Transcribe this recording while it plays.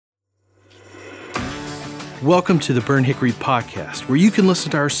Welcome to the Burn Hickory Podcast, where you can listen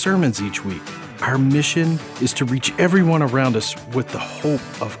to our sermons each week. Our mission is to reach everyone around us with the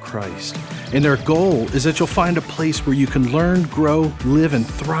hope of Christ. And our goal is that you'll find a place where you can learn, grow, live, and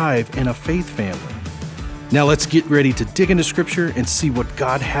thrive in a faith family. Now let's get ready to dig into Scripture and see what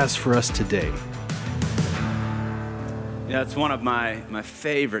God has for us today. Yeah, it's one of my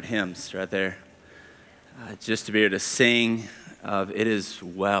favorite hymns right there. Just to be able to sing of "It is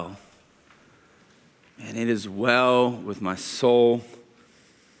well." And it is well with my soul.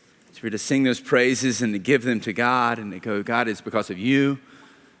 To be able to sing those praises and to give them to God and to go, God, it's because of you,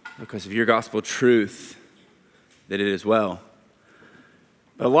 because of your gospel truth that it is well.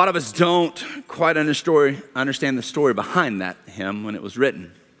 But a lot of us don't quite understand the story behind that hymn when it was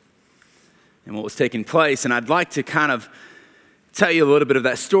written and what was taking place. And I'd like to kind of tell you a little bit of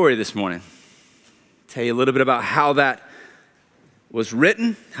that story this morning. Tell you a little bit about how that was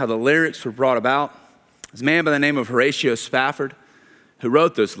written, how the lyrics were brought about. There's a man by the name of Horatio Spafford who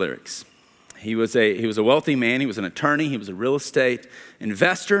wrote those lyrics. He was a wealthy man. He was an attorney. He was a real estate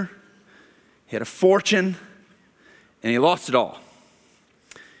investor. He had a fortune, and he lost it all.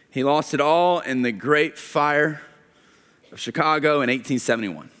 He lost it all in the Great Fire of Chicago in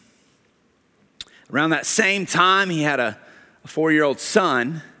 1871. Around that same time, he had a 4-year-old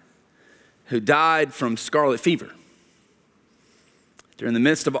son who died from scarlet fever. During the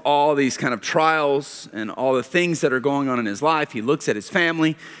midst of all these kind of trials and all the things that are going on in his life, he looks at his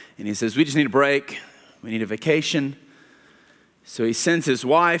family and he says, we just need a break. We need a vacation. So he sends his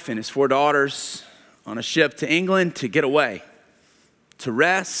wife and his 4 daughters on a ship to England to get away, to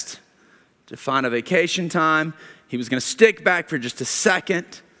rest, to find a vacation time. He was going to stick back for just a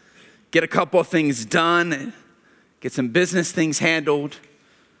second, get a couple of things done, get some business things handled,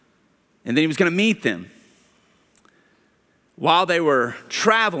 and then he was going to meet them. While they were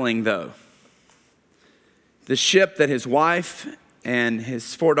traveling, though, the ship that his wife and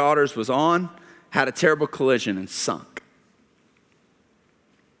his 4 daughters was on had a terrible collision and sunk.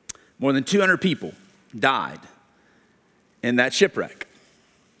 More than 200 people died in that shipwreck.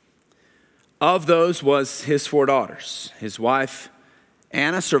 Of those was his 4 daughters. His wife,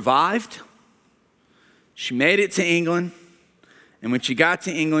 Anna, survived. She made it to England. And when she got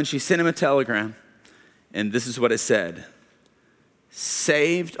to England, she sent him a telegram. And this is what it said.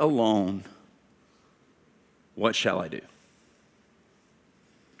 Saved alone, what shall I do?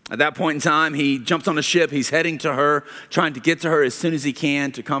 At that point in time, he jumps on a ship. He's heading to her, trying to get to her as soon as he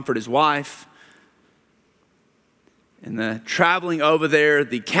can to comfort his wife. And the traveling over there,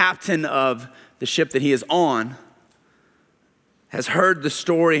 the captain of the ship that he is on has heard the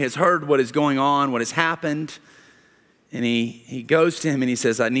story, has heard what is going on, what has happened. And he goes to him and he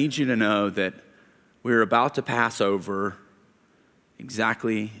says, I need you to know that we're about to pass over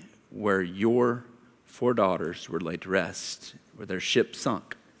exactly where your 4 daughters were laid to rest, where their ship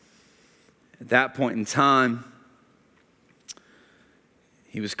sunk. At that point in time,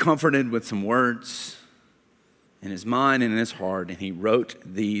 he was comforted with some words in his mind and in his heart, and he wrote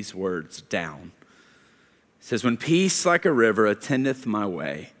these words down. It says, when peace like a river attendeth my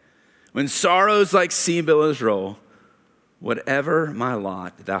way, when sorrows like sea billows roll, whatever my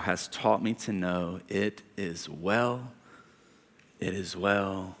lot, thou hast taught me to know, it is well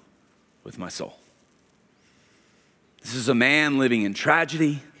with my soul. This is a man living in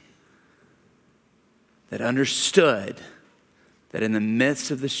tragedy that understood that in the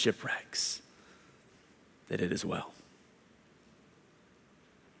midst of the shipwrecks, that it is well.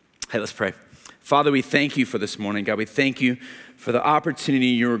 Hey, let's pray. Father, we thank you for this morning. God, we thank you for the opportunity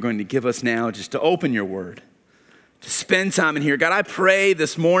you are going to give us now just to open your word, to spend time in here. God, I pray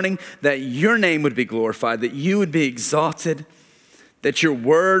this morning that your name would be glorified, that you would be exalted, that your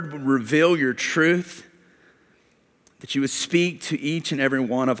word would reveal your truth, that you would speak to each and every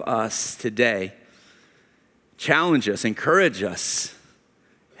one of us today. Challenge us, encourage us,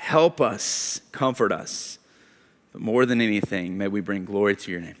 help us, comfort us. But more than anything, may we bring glory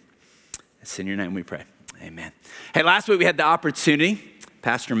to your name. It's in your name we pray. Amen. Hey, last week we had the opportunity,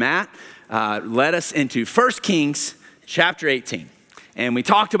 Pastor Matt led us into 1 Kings chapter 18. And we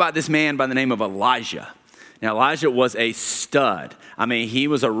talked about this man by the name of Elijah. Now, Elijah was a stud. I mean, he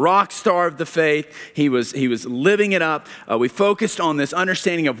was a rock star of the faith. He was living it up. We focused on this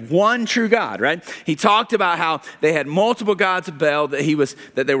understanding of one true God, right? He talked about how they had multiple gods of Baal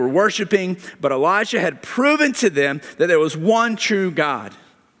that they were worshiping, but Elijah had proven to them that there was one true God.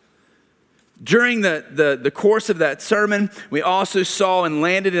 During the course of that sermon, we also saw and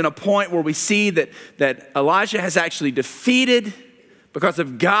landed in a point where we see that Elijah has actually defeated, because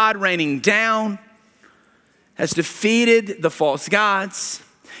of God raining down, has defeated the false gods.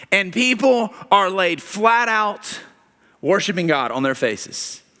 And people are laid flat out worshiping God on their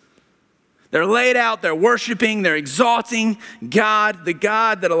faces. They're laid out, they're worshiping, they're exalting God, the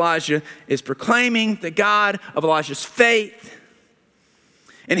God that Elijah is proclaiming, the God of Elijah's faith.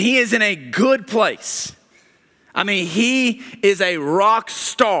 And he is in a good place. I mean, he is a rock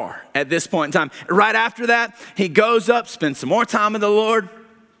star at this point in time. Right after that, he goes up, spends some more time with the Lord,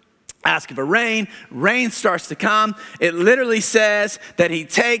 asking for rain. Rain starts to come. It literally says that he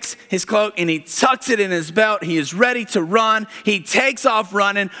takes his cloak and he tucks it in his belt. He is ready to run. He takes off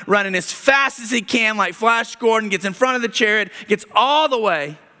running as fast as he can, like Flash Gordon, gets in front of the chariot, gets all the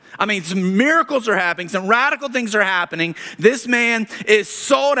way. I mean, some miracles are happening, some radical things are happening. This man is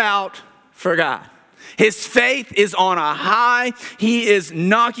sold out for God. His faith is on a high. He is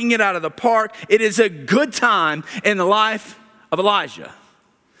knocking it out of the park. It is a good time in the life of Elijah.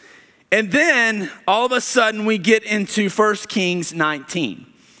 And then, all of a sudden, we get into 1 Kings 19,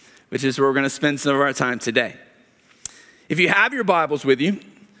 which is where we're going to spend some of our time today. If you have your Bibles with you,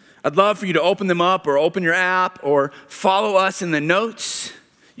 I'd love for you to open them up or open your app or follow us in the notes.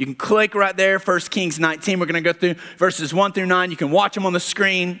 You can click right there, 1 Kings 19. We're going to go through verses 1 through 9. You can watch them on the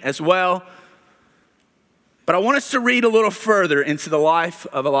screen as well. But I want us to read a little further into the life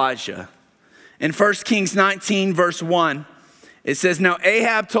of Elijah. In 1 Kings 19, verse 1, it says, "Now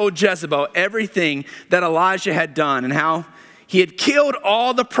Ahab told Jezebel everything that Elijah had done and how he had killed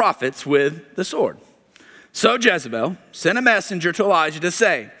all the prophets with the sword. So Jezebel sent a messenger to Elijah to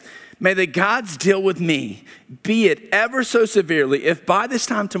say, 'May the gods deal with me, be it ever so severely, if by this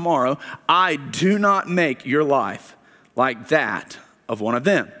time tomorrow I do not make your life like that of one of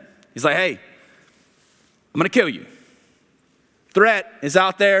them.'" He's like, "Hey, I'm going to kill you. Threat is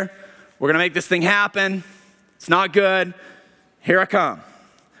out there. We're going to make this thing happen. It's not good. Here I come."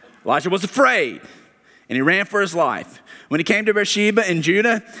 Elijah was afraid, and he ran for his life. When he came to Beersheba in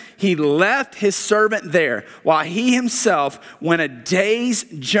Judah, he left his servant there while he himself went a day's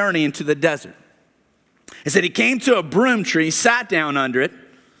journey into the desert. It said he came to a broom tree, sat down under it,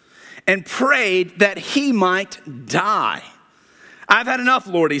 and prayed that he might die. "I've had enough,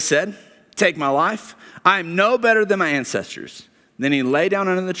 Lord," he said. "Take my life. I am no better than my ancestors." Then he lay down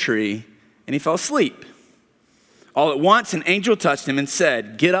under the tree and he fell asleep. All at once, an angel touched him and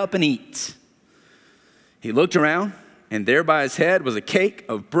said, "Get up and eat." He looked around, and there by his head was a cake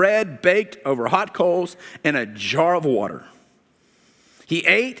of bread baked over hot coals and a jar of water. He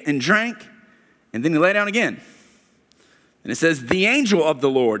ate and drank, and then he lay down again. And it says, the angel of the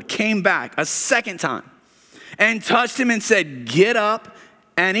Lord came back a second time and touched him and said, "Get up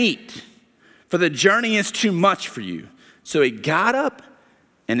and eat, for the journey is too much for you." So he got up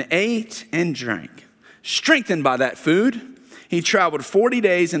and ate and drank. Strengthened by that food, he traveled 40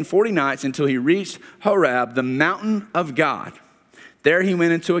 days and 40 nights until he reached Horeb, the mountain of God. There he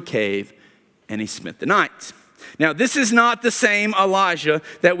went into a cave and he spent the night. Now, this is not the same Elijah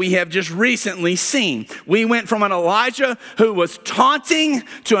that we have just recently seen. We went from an Elijah who was taunting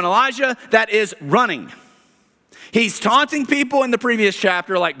to an Elijah that is running. He's taunting people in the previous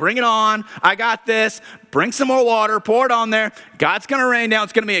chapter, like, "Bring it on, I got this, bring some more water, pour it on there, God's gonna rain down,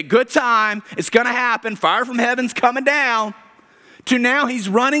 it's gonna be a good time, it's gonna happen, fire from heaven's coming down," to now he's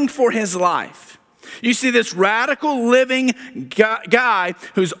running for his life. You see this radical living guy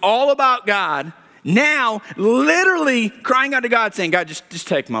who's all about God, now literally crying out to God saying, "God, just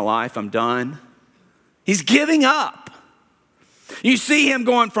take my life, I'm done." He's giving up. You see him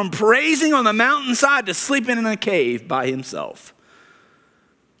going from praising on the mountainside to sleeping in a cave by himself.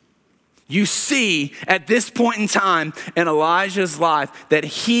 You see at this point in time in Elijah's life that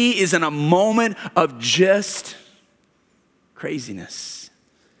he is in a moment of just craziness.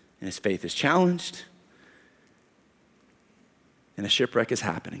 And his faith is challenged. And a shipwreck is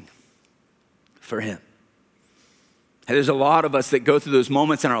happening for him. And there's a lot of us that go through those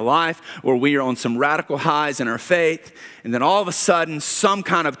moments in our life where we are on some radical highs in our faith, and then all of a sudden some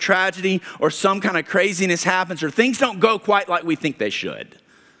kind of tragedy or some kind of craziness happens, or things don't go quite like we think they should.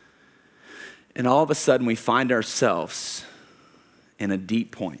 And all of a sudden we find ourselves in a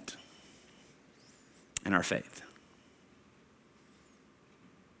deep point in our faith.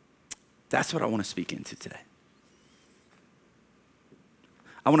 That's what I want to speak into today.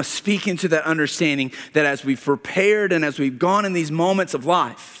 I want to speak into that understanding that as we've prepared and as we've gone in these moments of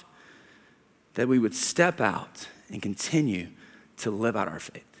life, that we would step out and continue to live out our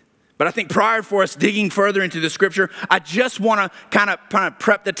faith. But I think prior for us digging further into the scripture, I just want to kind of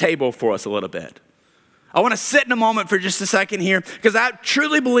prep the table for us a little bit. I want to sit in a moment for just a second here, because I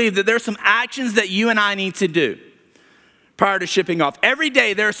truly believe that there's some actions that you and I need to do prior to shipping off. Every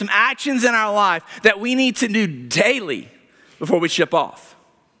day there are some actions in our life that we need to do daily before we ship off.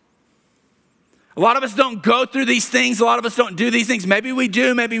 A lot of us don't go through these things. A lot of us don't do these things. Maybe we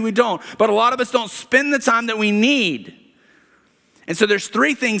do, maybe we don't. But a lot of us don't spend the time that we need. And so there's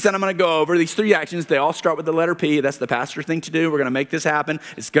three things that I'm going to go over, these three actions. They all start with the letter P. That's the pastor thing to do. We're going to make this happen.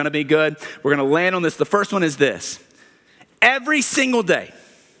 It's going to be good. We're going to land on this. The first one is this. Every single day,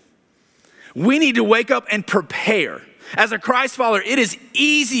 we need to wake up and prepare. As a Christ follower, it is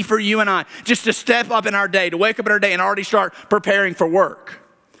easy for you and I just to step up in our day, to wake up in our day and already start preparing for work.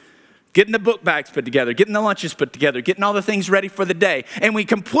 Getting the book bags put together, getting the lunches put together, getting all the things ready for the day. And we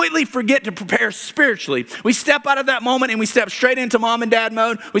completely forget to prepare spiritually. We step out of that moment and we step straight into mom and dad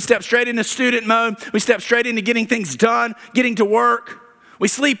mode. We step straight into student mode. We step straight into getting things done, getting to work. We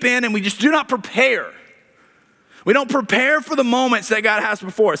sleep in and we just do not prepare. We don't prepare for the moments that God has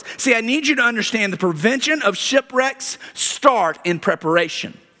before us. See, I need you to understand the prevention of shipwrecks start in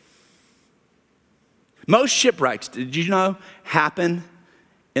preparation. Most shipwrecks, did you know, happen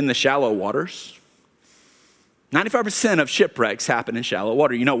in the shallow waters? 95% of shipwrecks happen in shallow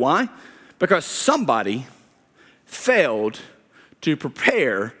water. You know why? Because somebody failed to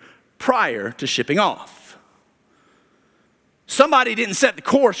prepare prior to shipping off. Somebody didn't set the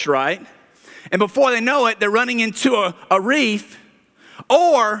course right, and before they know it, they're running into a reef,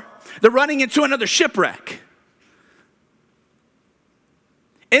 or they're running into another shipwreck.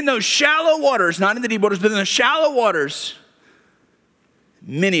 In those shallow waters, not in the deep waters, but in the shallow waters,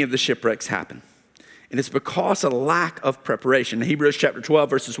 many of the shipwrecks happen. And it's because of lack of preparation. In Hebrews chapter 12,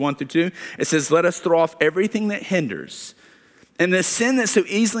 verses 1 through 2, it says, let us throw off everything that hinders and the sin that so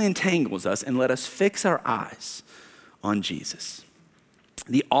easily entangles us, and let us fix our eyes on Jesus,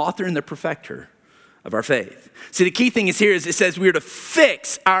 the author and the perfecter of our faith. See, the key thing is here is it says we are to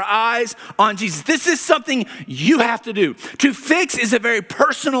fix our eyes on Jesus. This is something you have to do. To fix is a very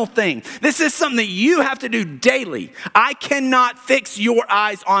personal thing. This is something that you have to do daily. I cannot fix your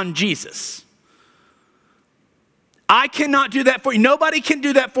eyes on Jesus. I cannot do that for you. Nobody can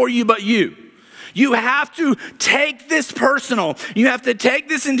do that for you but you. You have to take this personal. You have to take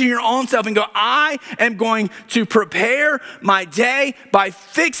this into your own self and go, I am going to prepare my day by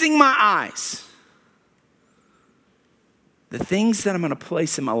fixing my eyes. The things that I'm going to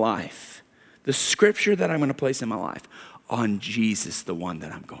place in my life, the scripture that I'm going to place in my life, on Jesus, the one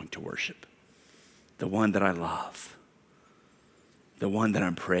that I'm going to worship, the one that I love, the one that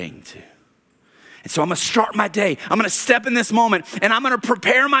I'm praying to. And so I'm going to start my day. I'm going to step in this moment and I'm going to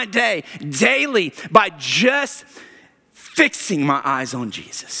prepare my day daily by just fixing my eyes on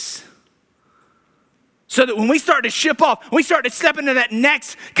Jesus. So that when we start to ship off, we start to step into that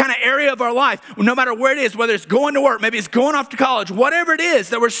next kind of area of our life, no matter where it is, whether it's going to work, maybe it's going off to college, whatever it is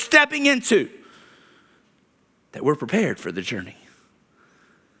that we're stepping into, that we're prepared for the journey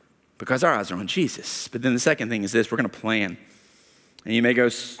because our eyes are on Jesus. But then the second thing is this, we're going to plan. And you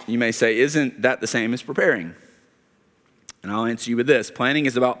may say, isn't that the same as preparing? And I'll answer you with this. Planning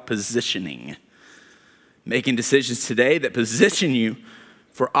is about positioning, making decisions today that position you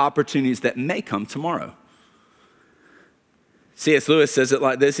for opportunities that may come tomorrow. C.S. Lewis says it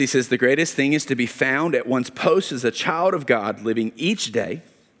like this. He says, the greatest thing is to be found at one's post as a child of God, living each day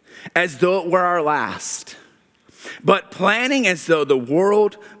as though it were our last, but planning as though the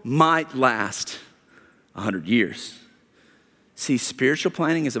world might last 100 years. See, spiritual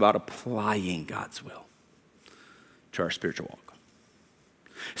planning is about applying God's will to our spiritual walk.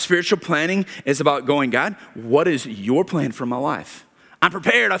 Spiritual planning is about going, God, what is your plan for my life? I'm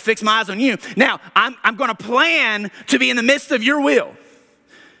prepared. I fix my eyes on you. Now, I'm going to plan to be in the midst of your will.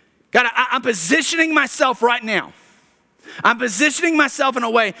 God, I'm positioning myself right now. I'm positioning myself in a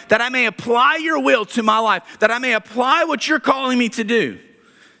way that I may apply your will to my life, that I may apply what you're calling me to do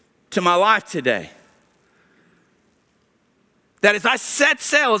to my life today. That as I set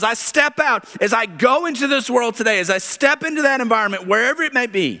sail, as I step out, as I go into this world today, as I step into that environment, wherever it may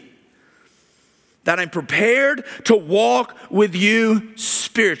be, that I'm prepared to walk with you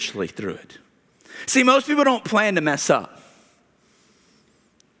spiritually through it. See, most people don't plan to mess up.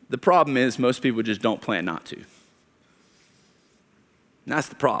 The problem is most people just don't plan not to. And that's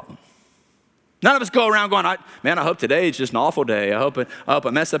the problem. None of us go around going, man, I hope today is just an awful day. I hope I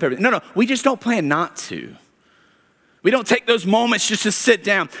mess up everything. No, we just don't plan not to. We don't take those moments just to sit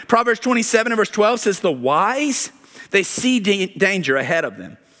down. Proverbs 27 and verse 12 says, the wise, they see danger ahead of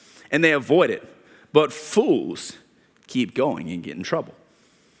them and they avoid it. But fools keep going and get in trouble.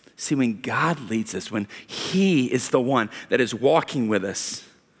 See, when God leads us, when he is the one that is walking with us,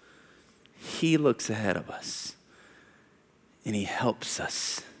 he looks ahead of us and he helps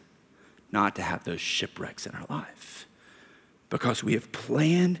us not to have those shipwrecks in our life because we have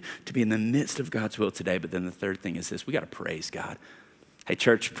planned to be in the midst of God's will today. But then the third thing is this, we got to praise God. Hey,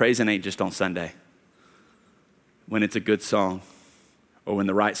 church, praising ain't just on Sunday. when it's a good song or when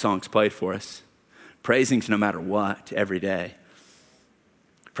the right song's played for us. Praising's no matter what, every day.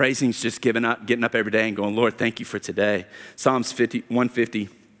 Praising's just getting up every day and going, Lord, thank you for today. Psalms 150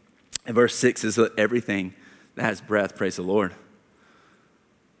 and verse 6 is, let everything that has breath praise the Lord.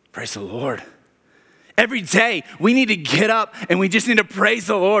 Praise the Lord. Every day we need to get up and we just need to praise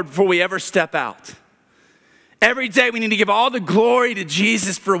the Lord before we ever step out. Every day we need to give all the glory to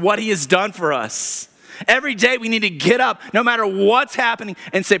Jesus for what he has done for us. Every day we need to get up, no matter what's happening,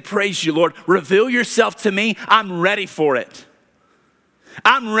 and say, praise you, Lord. Reveal yourself to me. I'm ready for it.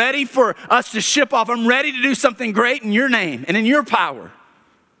 I'm ready for us to ship off. I'm ready to do something great in your name and in your power.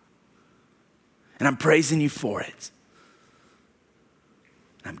 And I'm praising you for it.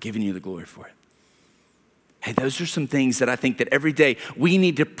 I'm giving you the glory for it. Hey, those are some things that I think that every day we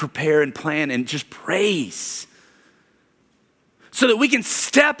need to prepare and plan and just praise, so that we can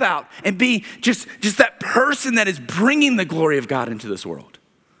step out and be just that person that is bringing the glory of God into this world.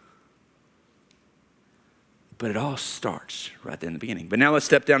 But it all starts right there in the beginning. But now let's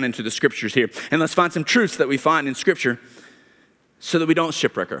step down into the scriptures here, and let's find some truths that we find in scripture so that we don't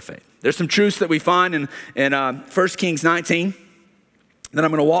shipwreck our faith. There's some truths that we find in 1 Kings 19 that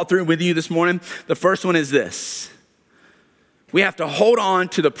I'm going to walk through with you this morning. The first one is this: we have to hold on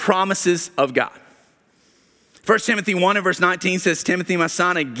to the promises of God. 1 Timothy 1 and verse 19 says, Timothy, my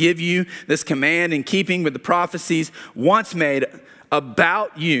son, I give you this command in keeping with the prophecies once made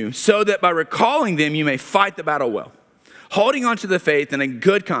about you, so that by recalling them you may fight the battle well, holding on to the faith in a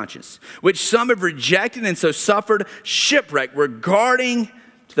good conscience, which some have rejected and so suffered shipwreck regarding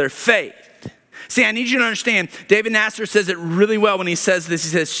to their faith. See, I need you to understand, David Nasser says it really well when he says this. He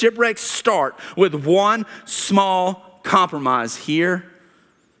says, shipwrecks start with one small compromise here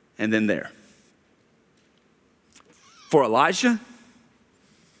and then there. For Elijah,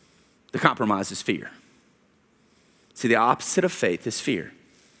 the compromise is fear. See, the opposite of faith is fear.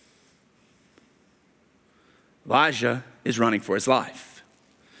 Elijah is running for his life.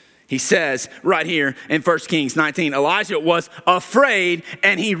 He says right here in 1 Kings 19, Elijah was afraid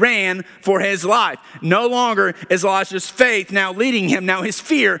and he ran for his life. No longer is Elijah's faith now leading him. Now his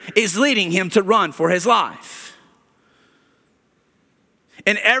fear is leading him to run for his life.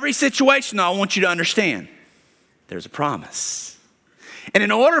 In every situation, though, I want you to understand, there's a promise. And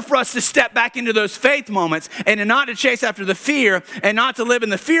in order for us to step back into those faith moments and not to chase after the fear and not to live in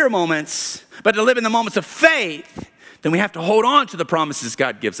the fear moments, but to live in the moments of faith, then we have to hold on to the promises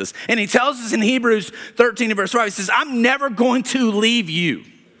God gives us. And he tells us in Hebrews 13 and verse 5, he says, I'm never going to leave you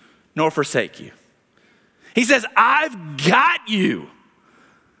nor forsake you. He says, I've got you.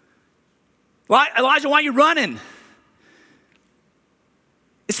 Elijah, why are you running?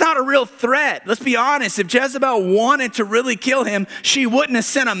 It's not a real threat. Let's be honest. If Jezebel wanted to really kill him, she wouldn't have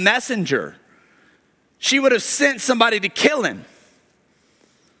sent a messenger. She would have sent somebody to kill him.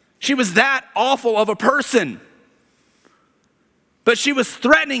 She was that awful of a person. But she was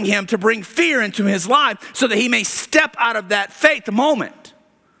threatening him to bring fear into his life so that he may step out of that faith moment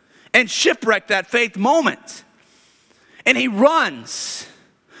and shipwreck that faith moment. And he runs.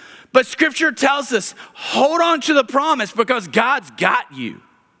 But scripture tells us, hold on to the promise because God's got you.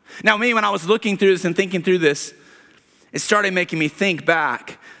 Now, me, when I was looking through this and thinking through this, it started making me think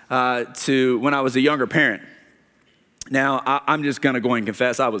back to when I was a younger parent. Now, I'm just going to go and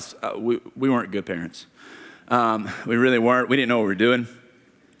confess, we weren't good parents. We really weren't. We didn't know what we were doing.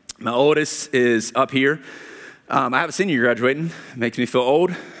 My oldest is up here. I have a senior graduating. It makes me feel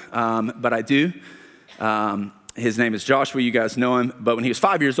old, but I do. His name is Joshua. You guys know him. But when he was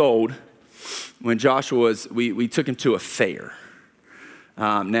 5 years old, when Joshua was, we took him to a fair.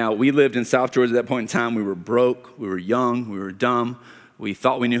 Now, we lived in South Georgia at that point in time. We were broke. We were young. We were dumb. We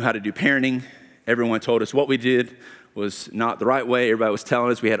thought we knew how to do parenting. Everyone told us what we did was not the right way. Everybody was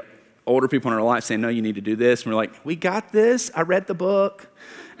telling us. We had older people in our life saying, no, you need to do this. And we're like, we got this. I read the book.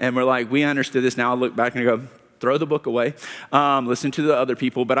 And we're like, we understood this. Now I look back and I go, throw the book away. Listen to the other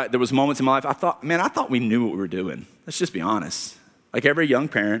people. But there was moments in my life, I thought we knew what we were doing. Let's just be honest. Like every young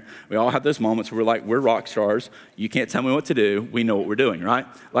parent, we all have those moments where we're like, we're rock stars. You can't tell me what to do. We know what we're doing, right?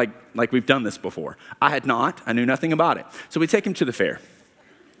 Like we've done this before. I had not. I knew nothing about it. So we take him to the fair.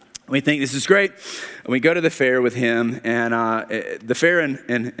 We think this is great. And we go to the fair with him. And the fair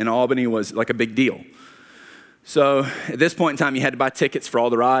in Albany was like a big deal. So at this point in time, you had to buy tickets for all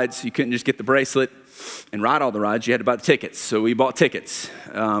the rides. You couldn't just get the bracelet and ride all the rides. You had to buy the tickets. So we bought tickets.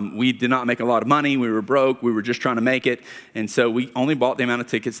 We did not make a lot of money. We were broke. We were just trying to make it. And so we only bought the amount of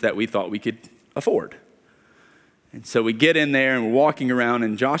tickets that we thought we could afford. And so we get in there and we're walking around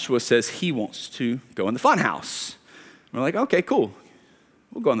and Joshua says he wants to go in the fun house. We're like, okay, cool.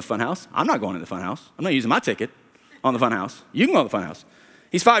 We'll go in the fun house. I'm not going in the fun house. I'm not using my ticket. on the funhouse. You can go on the funhouse.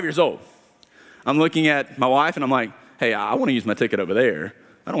 He's 5 years old. I'm looking at my wife and I'm like, hey, I want to use my ticket over there.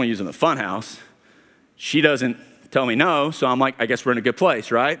 I don't want to use it in the funhouse. She doesn't tell me no, so I'm like, I guess we're in a good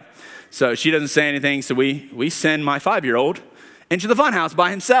place, right? So she doesn't say anything, so we send my 5-year-old into the funhouse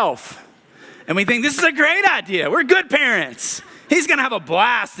by himself. And we think, this is a great idea. We're good parents. He's going to have a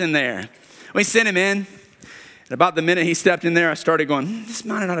blast in there. We sent him in. And about the minute he stepped in there, I started going, this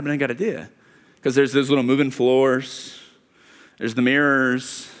might not have been a good idea. Because there's those little moving floors. There's the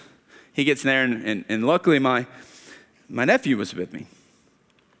mirrors. He gets in there, and luckily my nephew was with me.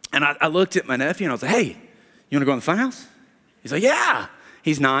 And I looked at my nephew, and I was like, hey, you want to go in the funhouse? He's like, yeah.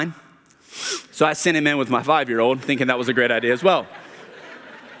 He's 9. So I sent him in with my 5-year-old, thinking that was a great idea as well.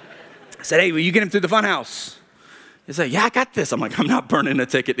 I said, hey, will you get him through the funhouse? He's like, yeah, I got this. I'm like, I'm not burning a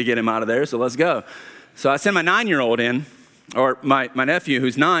ticket to get him out of there, so let's go. So I sent my 9-year-old in, or my nephew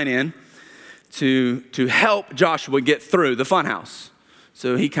who's 9 in, to help Joshua get through the funhouse.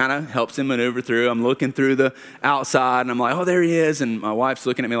 So he kind of helps him maneuver through. I'm looking through the outside, and I'm like, oh, there he is. And my wife's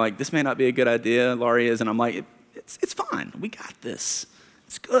looking at me like, this may not be a good idea. Laurie is. And I'm like, it's fine. We got this.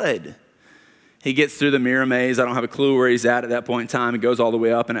 It's good. He gets through the mirror maze. I don't have a clue where he's at that point in time. He goes all the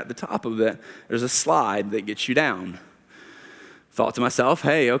way up, and at the top of it, there's a slide that gets you down. Thought to myself,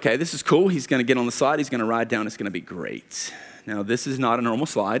 hey, okay, this is cool. He's going to get on the slide. He's going to ride down. It's going to be great. Now, this is not a normal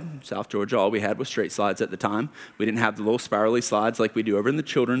slide. South Georgia, all we had was straight slides at the time. We didn't have the little spirally slides like we do over in the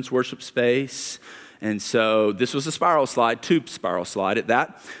children's worship space. And so this was a spiral slide, tube spiral slide at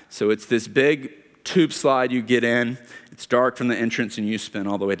that. So it's this big tube slide you get in. It's dark from the entrance, and you spin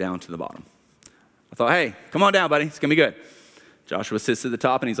all the way down to the bottom. I thought, hey, come on down, buddy. It's going to be good. Joshua sits at the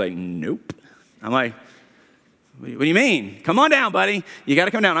top, and he's like, nope. I'm like, what do you mean? Come on down, buddy. You got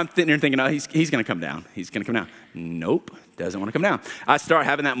to come down. I'm sitting here thinking, oh, he's going to come down. He's going to come down. Nope. Doesn't want to come down. I start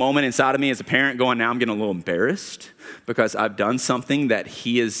having that moment inside of me as a parent going, now I'm getting a little embarrassed because I've done something that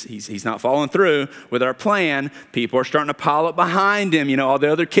he's not following through with our plan. People are starting to pile up behind him. You know, all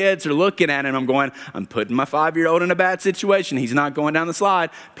the other kids are looking at him. I'm going, I'm putting my 5-year-old in a bad situation. He's not going down the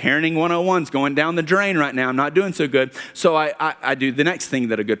slide. Parenting 101's going down the drain right now. I'm not doing so good. So I do the next thing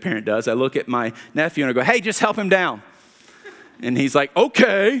that a good parent does. I look at my nephew and I go, hey, just help him down. And he's like,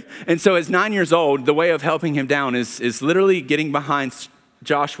 okay. And so at 9 years old, the way of helping him down is literally getting behind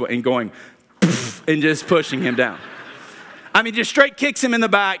Joshua and going, and just pushing him down. I mean, just straight kicks him in the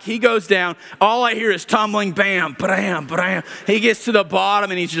back. He goes down. All I hear is tumbling, bam, bam, bam. He gets to the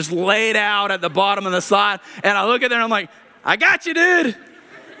bottom, and he's just laid out at the bottom of the slide. And I look at there, and I'm like, I got you, dude.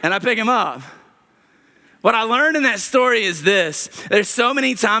 And I pick him up. What I learned in that story is this. There's so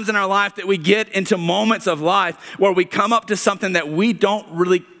many times in our life that we get into moments of life where we come up to something that we don't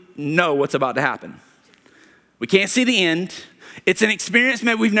really know what's about to happen. We can't see the end. It's an experience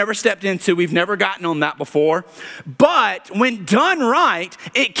maybe we've never stepped into. We've never gotten on that before. But when done right,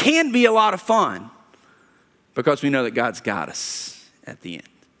 it can be a lot of fun because we know that God's got us at the end.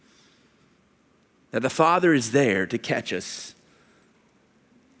 That the Father is there to catch us.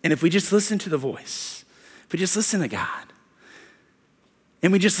 And if we just listen to the voice, if we just listen to God,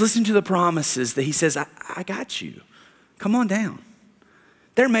 and we just listen to the promises that he says, I got you. Come on down.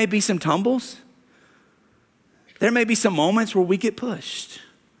 There may be some tumbles. There may be some moments where we get pushed.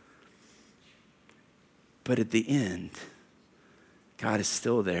 But at the end, God is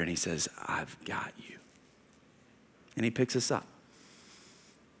still there and he says, I've got you. And he picks us up.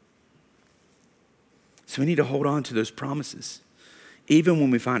 So we need to hold on to those promises, even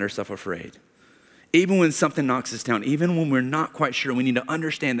when we find ourselves afraid. Even when something knocks us down, even when we're not quite sure, we need to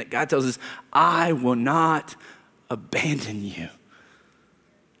understand that God tells us, I will not abandon you.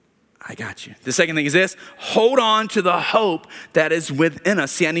 I got you. The second thing is this: hold on to the hope that is within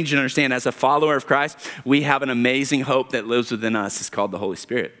us. See, I need you to understand, as a follower of Christ, we have an amazing hope that lives within us. It's called the Holy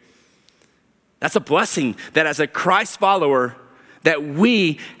Spirit. That's a blessing that as a Christ follower, that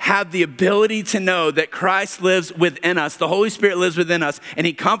we have the ability to know that Christ lives within us. The Holy Spirit lives within us, and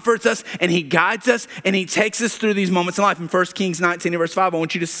he comforts us, and he guides us, and he takes us through these moments in life. In 1 Kings 19 verse 5, I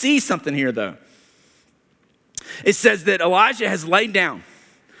want you to see something here though. It says that Elijah has laid down.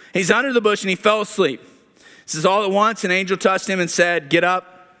 He's under the bush and he fell asleep. It says all at once an angel touched him and said, get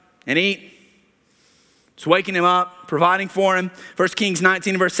up and eat. It's waking him up, providing for him. 1 Kings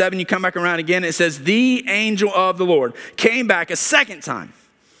 19 verse 7, you come back around again. It says, the angel of the Lord came back a second time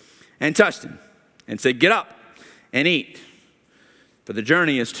and touched him and said, get up and eat, for the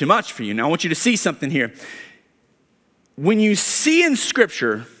journey is too much for you. Now I want you to see something here. When you see in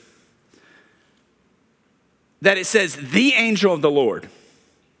Scripture that it says the angel of the Lord,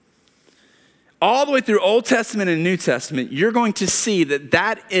 all the way through Old Testament and New Testament, you're going to see that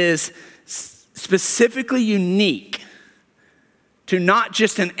that is specifically unique to not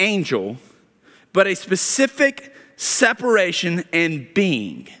just an angel, but a specific separation and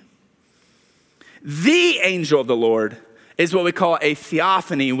being. The angel of the Lord is what we call a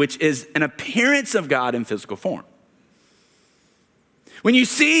theophany, which is an appearance of God in physical form. When you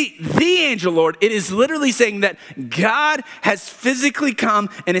see the angel of the Lord, it is literally saying that God has physically come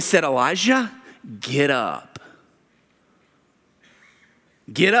and has said, Elijah, get up.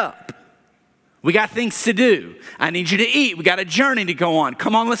 Get up. We got things to do. I need you to eat. We got a journey to go on.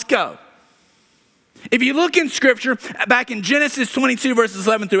 Come on, let's go. If you look in scripture, back in Genesis 22, verses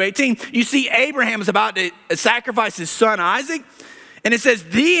 11 through 18, you see Abraham is about to sacrifice his son Isaac. And it says,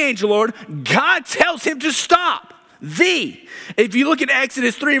 the angel Lord, God tells him to stop. If you look at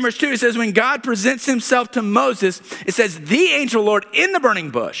Exodus 3, verse 2, it says, when God presents himself to Moses, it says, the angel Lord in the burning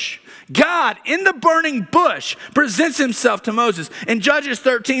bush. God in the burning bush presents himself to Moses. In Judges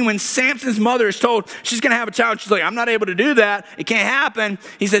 13, when Samson's mother is told she's going to have a child, she's like, I'm not able to do that. It can't happen.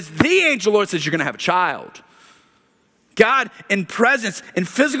 He says, the angel Lord says, you're going to have a child. God in presence, in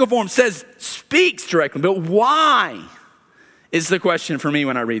physical form, speaks directly. But why is the question for me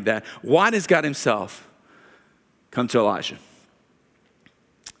when I read that? Why does God himself come to Elijah?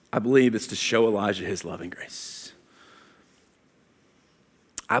 I believe it's to show Elijah his love and grace.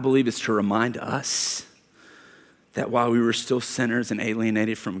 I believe it's to remind us that while we were still sinners and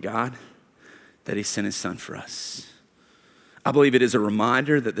alienated from God, that he sent his son for us. I believe it is a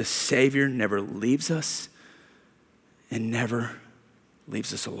reminder that the Savior never leaves us and never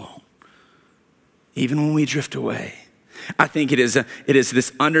leaves us alone, even when we drift away. I think it is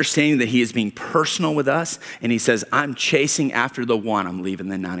this understanding that he is being personal with us, and he says, I'm chasing after the one, I'm leaving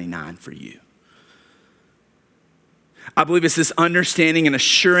the 99 for you. I believe it's this understanding and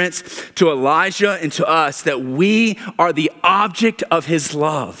assurance to Elijah and to us that we are the object of his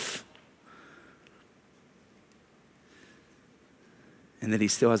love. And that he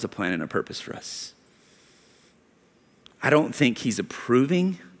still has a plan and a purpose for us. I don't think he's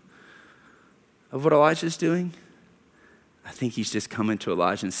approving of what Elijah's doing. I think he's just coming to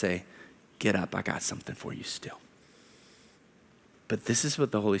Elijah and say, get up, I got something for you still. But this is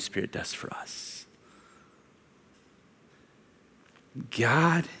what the Holy Spirit does for us.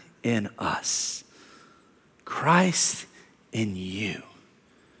 God in us, Christ in you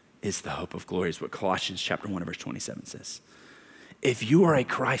is the hope of glory, is what Colossians chapter 1 verse 27 says. If you are a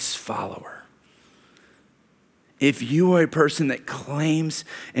Christ follower, if you are a person that claims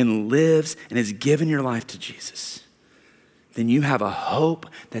and lives and has given your life to Jesus, then you have a hope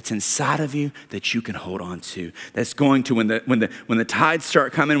that's inside of you that you can hold on to. That's going to, when the tides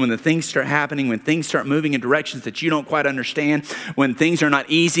start coming, when the things start happening, when things start moving in directions that you don't quite understand, when things are not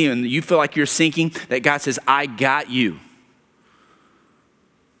easy and you feel like you're sinking, that God says, I got you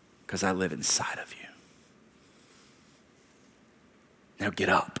because I live inside of you. Now get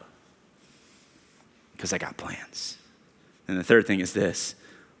up because I got plans. And the third thing is this: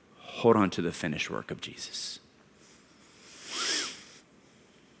 hold on to the finished work of Jesus.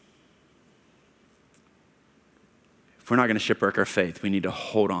 If we're not going to shipwreck our faith, we need to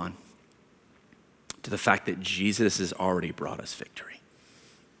hold on to the fact that Jesus has already brought us victory.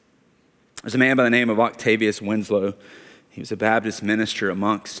 There's a man by the name of Octavius Winslow. He was a Baptist minister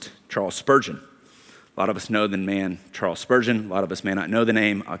amongst Charles Spurgeon. A lot of us know the man Charles Spurgeon. A lot of us may not know the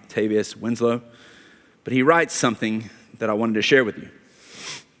name Octavius Winslow. But he writes something that I wanted to share with you.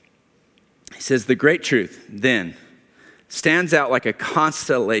 He says, the great truth, then, stands out like a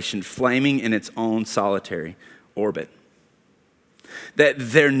constellation flaming in its own solitary orbit. That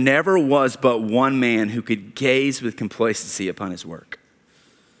there never was but one man who could gaze with complacency upon his work,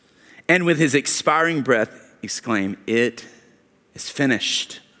 and with his expiring breath exclaim, it is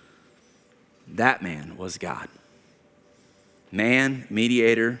finished. That man was God. Man,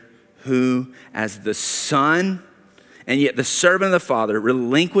 mediator, who as the Son and yet the servant of the Father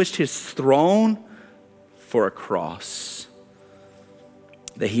relinquished his throne for a cross,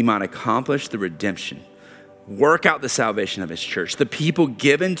 that he might accomplish the redemption, work out the salvation of his church, the people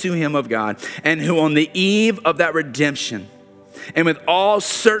given to him of God, and who on the eve of that redemption, and with all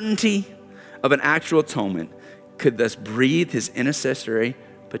certainty of an actual atonement, could thus breathe his intercessory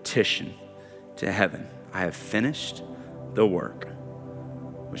petition to heaven. I have finished the work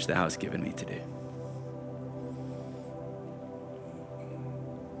which thou hast given me to do.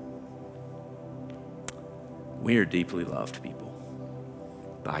 We are deeply loved people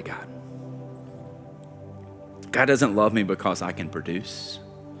by God. God doesn't love me because I can produce.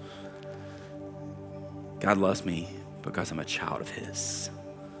 God loves me because I'm a child of his.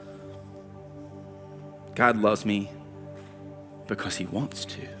 God loves me because he wants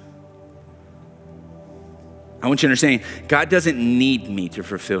to. I want you to understand, God doesn't need me to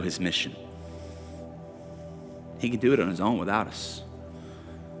fulfill his mission. He can do it on his own without us.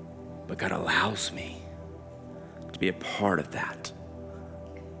 But God allows me to be a part of that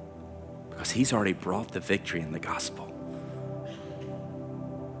because he's already brought the victory in the gospel.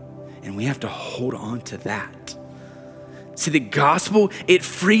 And we have to hold on to that. See, the gospel, it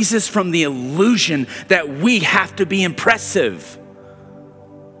frees us from the illusion that we have to be impressive.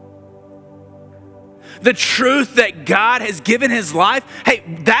 The truth that God has given his life, hey,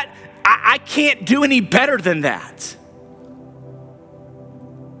 that I can't do any better than that.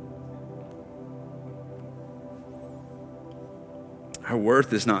 Our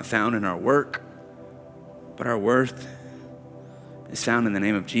worth is not found in our work, but our worth is found in the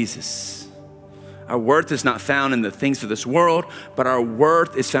name of Jesus. Our worth is not found in the things of this world, but our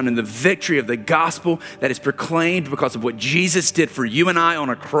worth is found in the victory of the gospel that is proclaimed because of what Jesus did for you and I on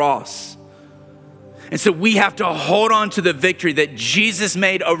a cross. And so we have to hold on to the victory that Jesus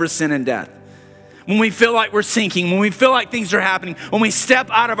made over sin and death. When we feel like we're sinking, when we feel like things are happening, when we step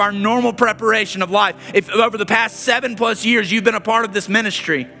out of our normal preparation of life, if over the past 7+ years you've been a part of this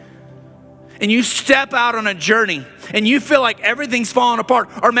ministry, and you step out on a journey and you feel like everything's falling apart,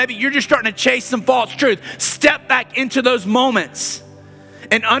 or maybe you're just starting to chase some false truth, step back into those moments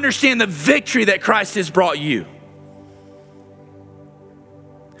and understand the victory that Christ has brought you.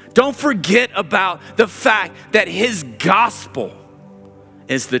 Don't forget about the fact that his gospel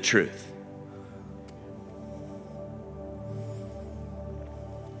is the truth.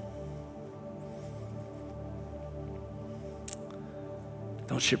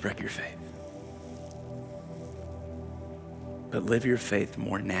 Don't shipwreck your faith. But live your faith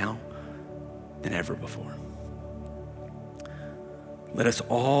more now than ever before. Let us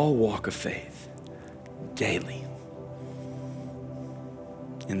all walk of faith daily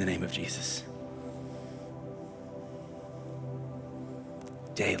in the name of Jesus.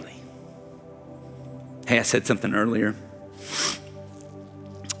 Daily. Hey, I said something earlier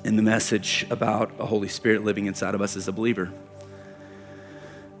in the message about a Holy Spirit living inside of us as a believer.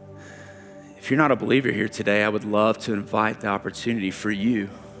 If you're not a believer here today, I would love to invite the opportunity for you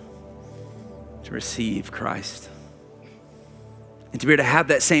to receive Christ and to be able to have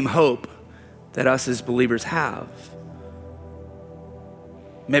that same hope that us as believers have.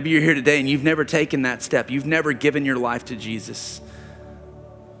 Maybe you're here today and you've never taken that step. You've never given your life to Jesus.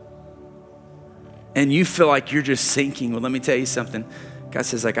 And you feel like you're just sinking. Well, let me tell you something. God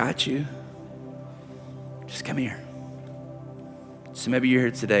says, I got you. Just come here. So maybe you're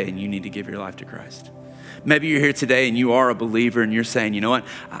here today and you need to give your life to Christ. Maybe you're here today and you are a believer and you're saying, you know what?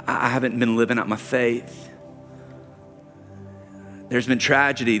 I haven't been living out my faith. There's been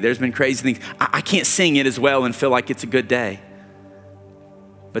tragedy. There's been crazy things. I can't sing it as well and feel like it's a good day.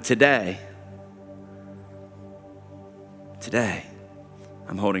 But today,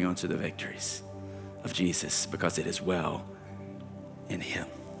 I'm holding on to the victories of Jesus because it is well in him.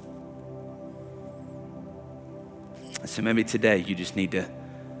 So maybe today you just need to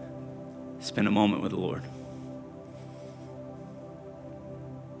spend a moment with the Lord.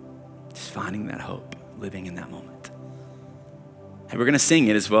 Just finding that hope, living in that moment. And we're going to sing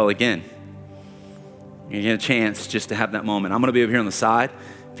it as well again. You're going to get a chance just to have that moment. I'm going to be over here on the side.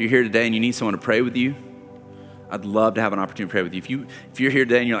 If you're here today and you need someone to pray with you, I'd love to have an opportunity to pray with you. If you're here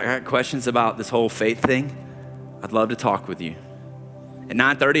today and you're like, I got questions about this whole faith thing, I'd love to talk with you. At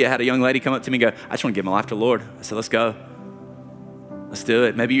 9:30, I had a young lady come up to me and go, I just want to give my life to the Lord. I said, let's go. Let's do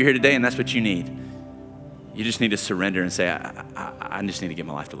it. Maybe you're here today and that's what you need. You just need to surrender and say, I just need to give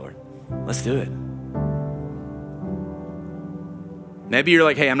my life to the Lord. Let's do it. Maybe you're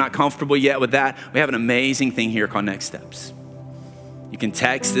like, hey, I'm not comfortable yet with that. We have an amazing thing here called Next Steps. You can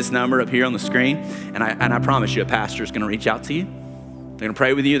text this number up here on the screen, and I promise you a pastor is going to reach out to you. They're going to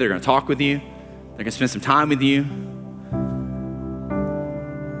pray with you. They're going to talk with you. They're going to spend some time with you.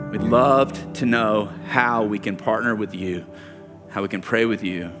 We'd love to know how we can partner with you, how we can pray with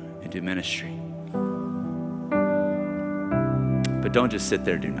you and do ministry. But don't just sit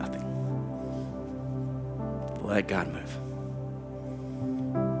there and do nothing. Let God move.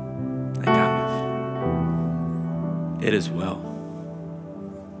 Let God move. It is well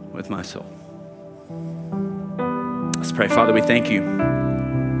with my soul. Let's pray. Father, we thank you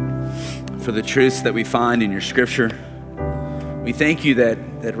for the truths that we find in your scripture. We thank you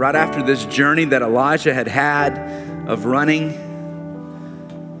that right after this journey that Elijah had of running,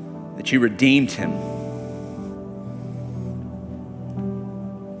 that you redeemed him.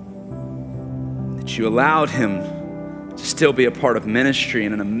 That you allowed him to still be a part of ministry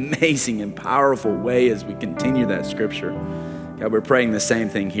in an amazing and powerful way as we continue that scripture. God, we're praying the same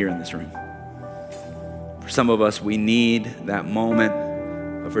thing here in this room. For For some of us, we need that moment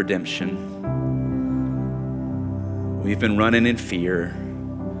of redemption. We've been running in fear,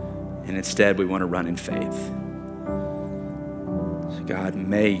 and instead we want to run in faith. So God,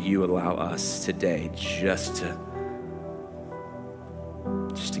 may you allow us today just to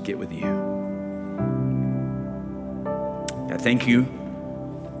get with you. God, thank you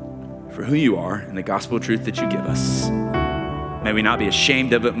for who you are and the gospel truth that you give us. May we not be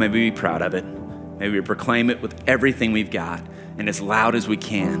ashamed of it. May we be proud of it. May we proclaim it with everything we've got and as loud as we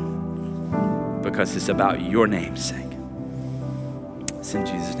can, because it's about your name's sake. It's in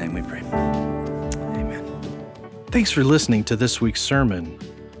Jesus' name we pray. Amen. Thanks for listening to this week's sermon.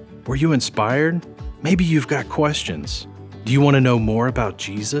 Were you inspired? Maybe you've got questions. Do you want to know more about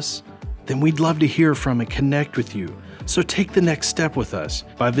Jesus? Then we'd love to hear from and connect with you. So take the next step with us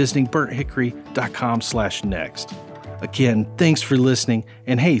by visiting burnthickory.com/next. Again, thanks for listening.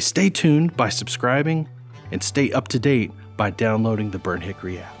 And hey, stay tuned by subscribing and stay up to date by downloading the Burnt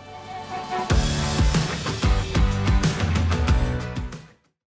Hickory app.